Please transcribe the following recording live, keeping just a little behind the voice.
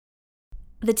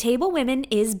The Table Women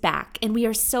is back, and we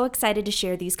are so excited to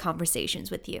share these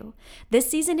conversations with you. This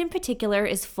season in particular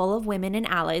is full of women and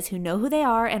allies who know who they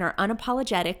are and are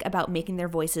unapologetic about making their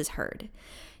voices heard.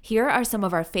 Here are some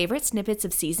of our favorite snippets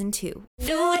of Season 2.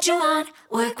 Do what you want,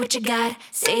 work what you got,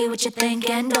 say what you think,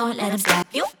 and don't let them stop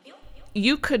you.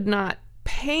 You could not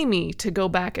pay me to go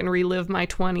back and relive my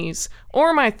 20s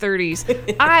or my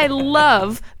 30s. I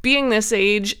love being this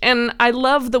age, and I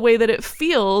love the way that it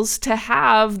feels to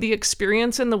have the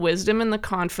experience and the wisdom and the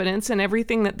confidence and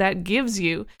everything that gives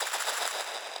you.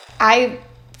 I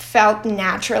felt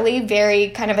naturally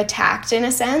very kind of attacked in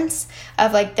a sense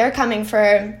of like, they're coming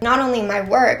for not only my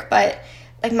work, but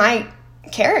like my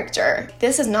character.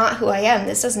 This is not who I am.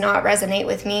 This does not resonate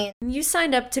with me. You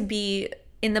signed up to be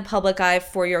in the public eye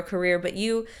for your career, but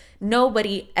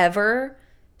nobody ever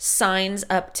signs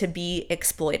up to be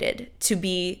exploited, to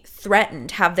be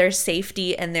threatened, have their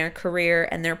safety and their career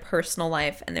and their personal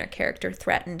life and their character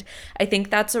threatened. I think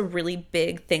that's a really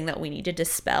big thing that we need to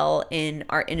dispel in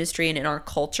our industry and in our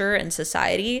culture and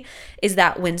society, is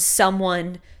that when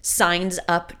someone signs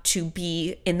up to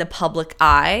be in the public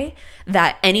eye,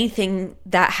 that anything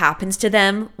that happens to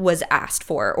them was asked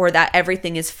for, or that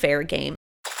everything is fair game.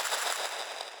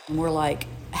 And we're like,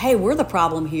 hey, we're the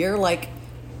problem here. Like,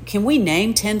 can we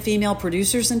name 10 female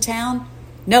producers in town?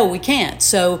 No, we can't.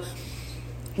 So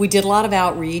we did a lot of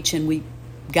outreach, and we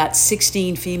got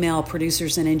 16 female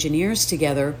producers and engineers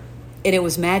together, and it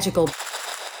was magical.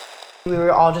 We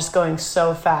were all just going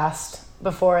so fast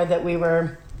before that we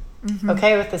were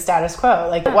okay with the status quo.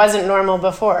 Like, it wasn't normal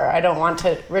before. I don't want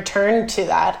to return to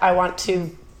that. I want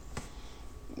to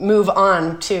move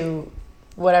on to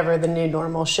whatever the new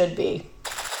normal should be.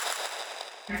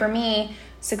 For me,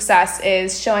 success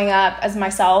is showing up as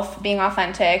myself, being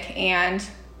authentic, and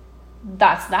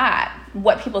that's that.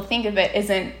 What people think of it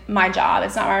isn't my job.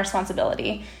 It's not my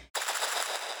responsibility.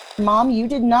 Mom, you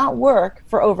did not work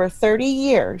for over 30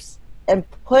 years and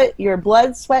put your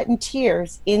blood, sweat, and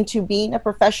tears into being a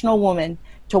professional woman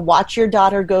to watch your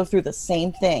daughter go through the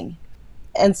same thing.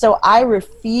 And so I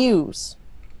refuse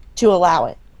to allow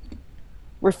it.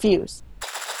 Refuse.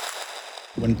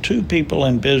 When two people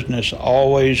in business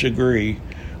always agree,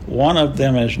 one of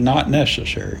them is not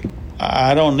necessary.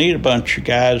 I don't need a bunch of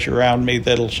guys around me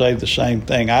that'll say the same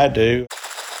thing I do.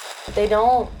 They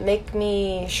don't make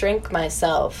me shrink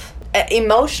myself,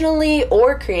 emotionally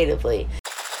or creatively.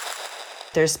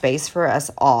 There's space for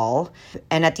us all.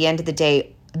 And at the end of the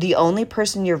day, the only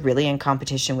person you're really in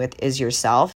competition with is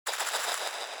yourself.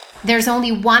 There's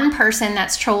only one person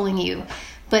that's trolling you,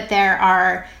 but there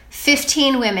are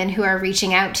 15 women who are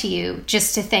reaching out to you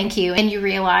just to thank you, and you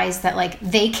realize that like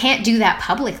they can't do that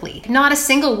publicly. Not a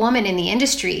single woman in the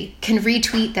industry can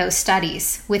retweet those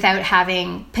studies without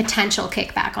having potential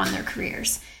kickback on their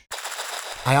careers.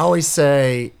 I always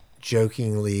say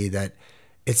jokingly that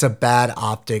it's a bad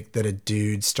optic that a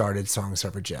dude started Song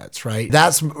Suffragettes, right?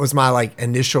 That was my like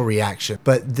initial reaction.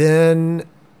 But then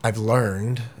I've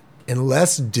learned,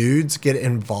 unless dudes get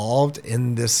involved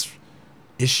in this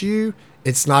issue,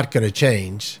 it's not going to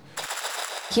change.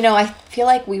 You know, I feel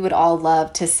like we would all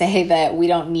love to say that we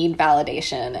don't need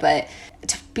validation, but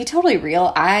to be totally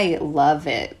real, I love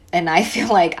it. And I feel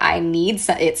like I need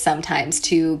it sometimes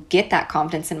to get that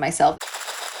confidence in myself.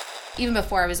 Even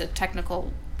before I was a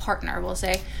technical partner, we'll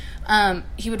say,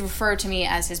 he would refer to me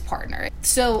as his partner.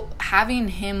 So having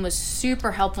him was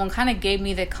super helpful and kind of gave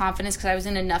me the confidence, because I was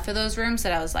in enough of those rooms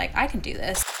that I was like, I can do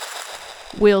this.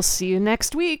 We'll see you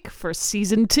next week for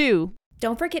Season 2.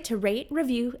 Don't forget to rate,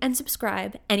 review, and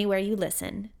subscribe anywhere you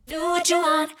listen. Do what you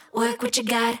want, work what you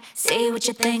got, say what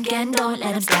you think, and don't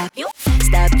let them stop you.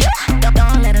 Stop you,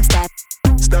 don't let them stop.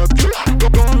 Stop you,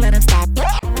 don't let them stop.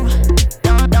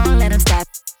 Don't let them stop.